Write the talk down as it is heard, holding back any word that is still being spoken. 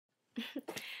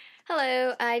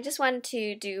Hello, I just wanted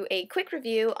to do a quick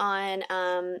review on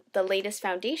the latest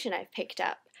foundation I've picked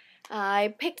up.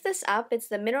 I picked this up. It's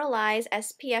the Mineralize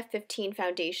SPF15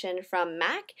 foundation from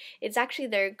MAC. It's actually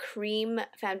their cream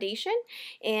foundation,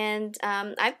 and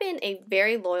I've been a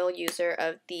very loyal user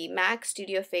of the MAC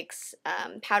Studio Fix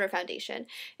powder foundation,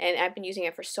 and I've been using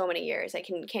it for so many years. I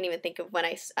can't even think of when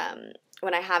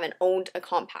I haven't owned a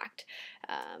compact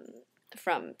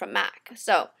from MAC.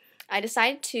 So I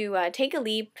decided to take a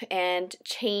leap and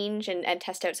change and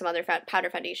test out some other powder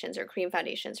foundations or cream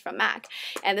foundations from MAC.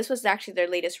 And this was actually their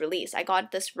latest release. I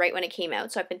got this right when it came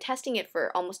out, so I've been testing it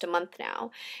for almost a month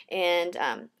now. And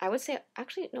I would say,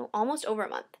 actually, no, almost over a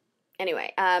month.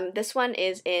 Anyway, this one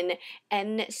is in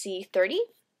NC30.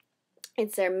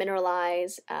 It's their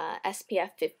Mineralize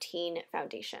SPF 15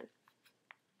 foundation.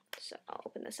 So I'll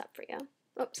open this up for you.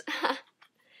 Oops.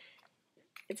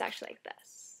 It's actually like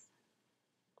this.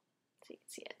 So you can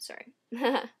see it, sorry.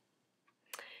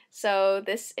 So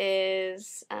this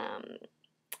is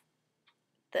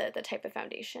the type of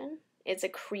foundation. It's a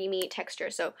creamy texture,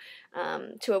 so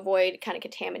to avoid kind of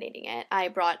contaminating it, I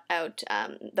brought out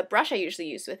the brush I usually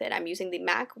use with it. I'm using the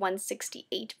MAC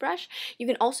 168 brush. You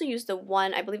can also use the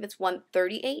one, I believe it's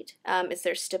 138. It's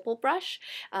their stipple brush.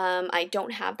 I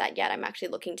don't have that yet. I'm actually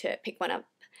looking to pick one up.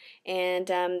 And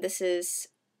this is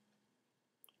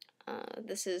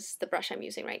the brush I'm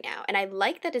using right now, and I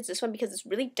like that it's this one because it's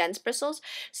really dense bristles.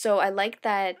 So I like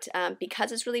that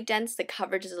because it's really dense, the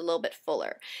coverage is a little bit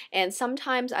fuller. And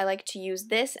sometimes I like to use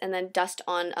this and then dust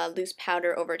on a loose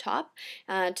powder over top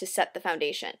to set the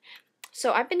foundation.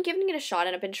 So I've been giving it a shot,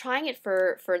 and I've been trying it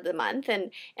for the month,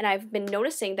 and I've been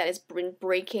noticing that it's been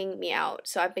breaking me out.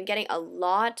 So I've been getting a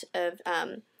lot of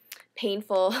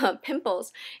painful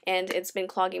pimples, and it's been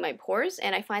clogging my pores,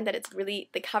 and I find that it's really,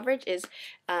 the coverage is,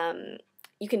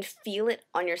 you can feel it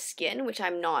on your skin, which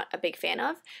I'm not a big fan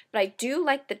of, but I do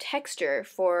like the texture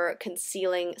for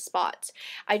concealing spots.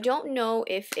 I don't know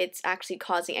if it's actually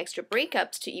causing extra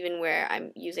breakups to even where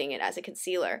I'm using it as a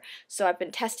concealer, so I've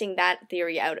been testing that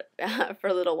theory out for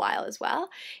a little while as well,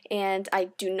 and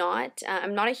I'm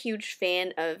not a huge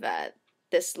fan of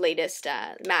this latest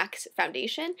MAC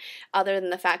foundation, other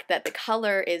than the fact that the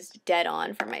color is dead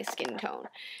on for my skin tone.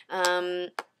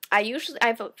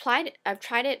 I've tried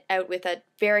it out with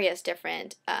various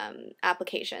different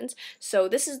applications. So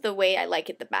this is the way I like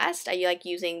it the best. I like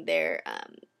using their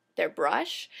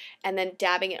brush and then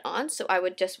dabbing it on. So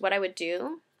what I would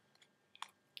do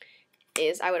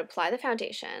is I would apply the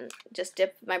foundation, just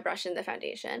dip my brush in the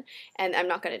foundation, and I'm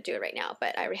not going to do it right now,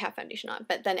 but I already have foundation on.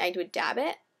 But then I would dab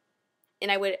it.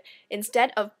 And I would,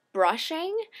 instead of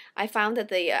brushing, I found that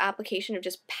the application of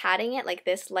just patting it like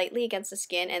this lightly against the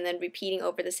skin and then repeating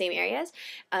over the same areas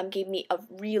gave me a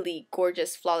really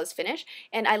gorgeous, flawless finish.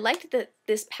 And I liked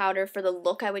this powder for the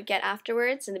look I would get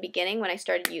afterwards. In the beginning, when I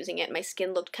started using it, my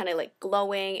skin looked kind of like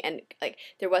glowing, and like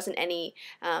there wasn't any,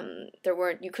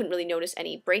 you couldn't really notice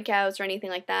any breakouts or anything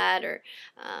like that, or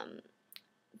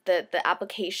the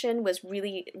application was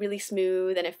really, really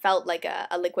smooth, and it felt like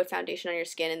a liquid foundation on your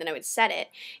skin. And then I would set it,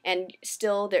 and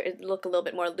still it would look a little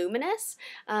bit more luminous.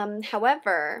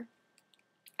 However,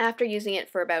 after using it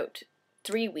for about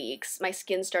 3 weeks, my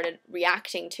skin started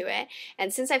reacting to it,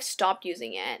 and since I've stopped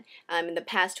using it in the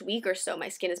past week or so, my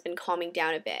skin has been calming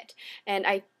down a bit, and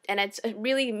it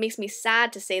really makes me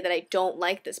sad to say that I don't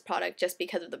like this product just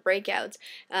because of the breakouts.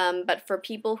 But for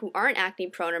people who aren't acne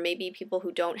prone, or maybe people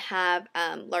who don't have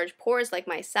large pores like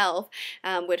myself,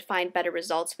 would find better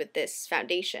results with this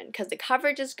foundation because the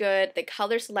coverage is good, the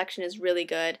color selection is really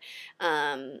good.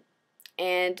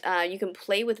 And you can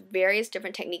play with various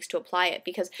different techniques to apply it,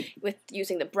 because with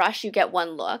using the brush you get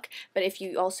one look, but if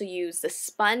you also use the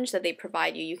sponge that they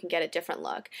provide you, you can get a different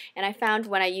look. And I found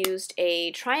when I used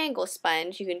a triangle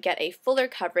sponge, you can get a fuller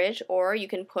coverage, or you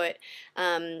can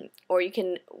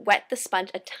wet the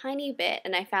sponge a tiny bit,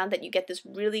 and I found that you get this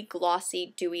really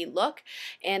glossy, dewy look,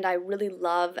 and I really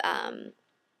love that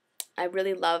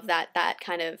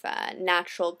kind of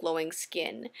natural glowing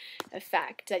skin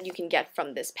effect that you can get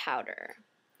from this powder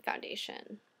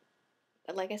foundation.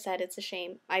 But like I said, it's a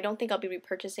shame. I don't think I'll be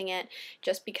repurchasing it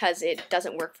just because it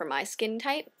doesn't work for my skin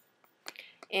type.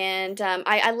 And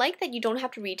I like that you don't have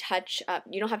to retouch.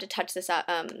 You don't have to touch this up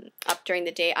during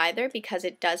the day either, because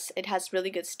it has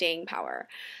really good staying power.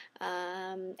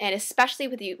 And especially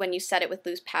when you set it with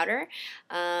loose powder,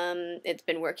 it's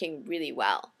been working really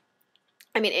well.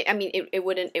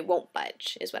 It won't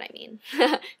budge, is what I mean.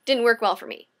 Didn't work well for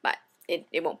me, but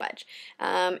it won't budge.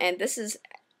 And this is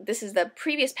the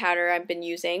previous powder I've been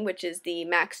using, which is the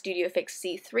MAC Studio Fix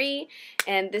C3,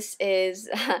 and this is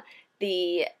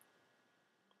the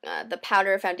the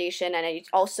powder foundation, and I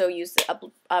also use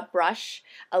a brush,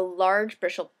 a large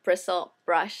bristle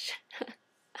brush.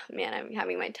 Man, I'm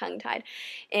having my tongue tied.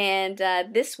 And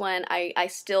this one, I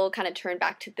still kind of turn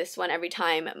back to this one every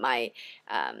time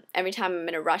every time I'm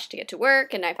in a rush to get to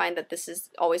work, and I find that this is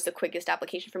always the quickest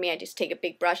application for me. I just take a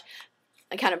big brush,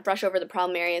 I kind of brush over the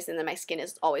problem areas, and then my skin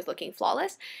is always looking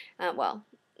flawless. Well,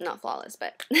 not flawless,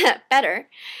 but better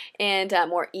and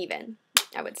more even,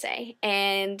 I would say.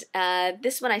 And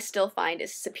this one I still find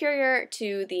is superior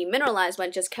to the Mineralize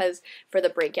one, just because for the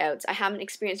breakouts. I haven't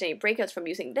experienced any breakouts from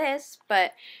using this,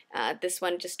 but this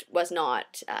one just was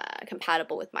not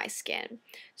compatible with my skin.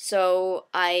 So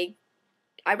I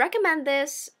recommend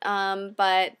this,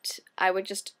 but I would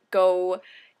just go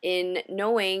in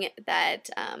knowing that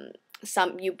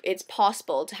it's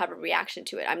possible to have a reaction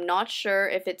to it. I'm not sure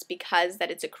if it's because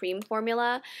that it's a cream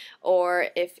formula or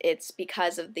if it's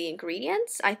because of the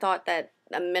ingredients. I thought that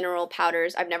mineral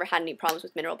powders, I've never had any problems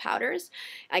with mineral powders.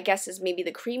 I guess is maybe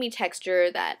the creamy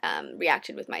texture that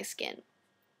reacted with my skin.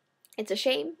 It's a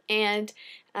shame, and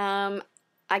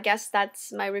I guess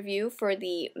that's my review for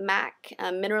the MAC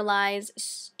Mineralize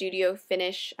Studio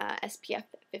Finish SPF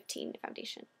 15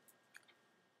 foundation.